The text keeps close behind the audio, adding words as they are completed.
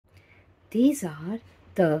These are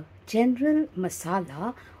the general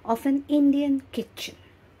masala of an Indian kitchen.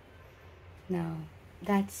 Now,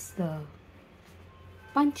 that's the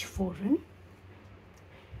panchforan.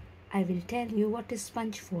 I will tell you what is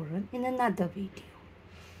panchforan in another video.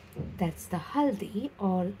 That's the haldi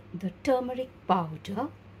or the turmeric powder.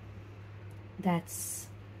 That's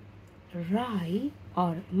rye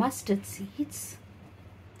or mustard seeds,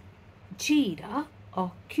 jeera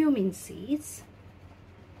or cumin seeds,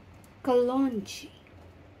 kalonji,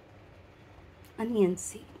 onion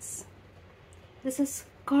seeds. This is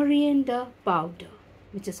coriander powder,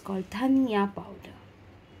 which is called dhania powder,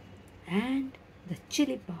 and the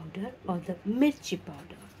chili powder or the mirchi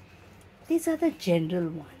powder. These are the general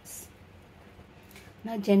ones.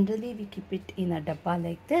 Now generally we keep it in a dabba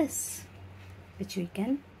like this, which we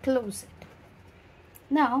can close it.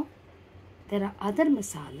 Now there are other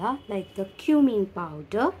masala like the cumin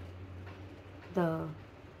powder, the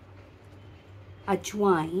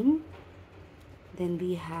ajwain, then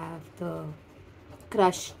we have the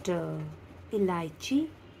crushed elaichi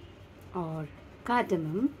or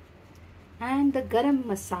cardamom, and the garam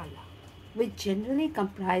masala, which generally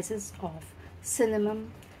comprises of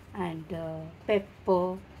cinnamon and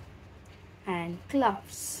pepper and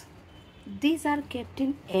cloves. These are kept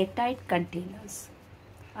in airtight containers,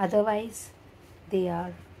 otherwise they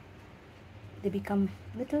become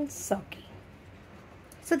little soggy.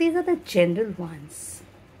 So these are the general ones.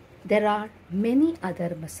 There are many other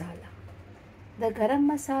masala. The garam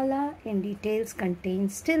masala in details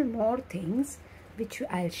contains still more things, which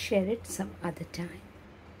I'll share it some other time.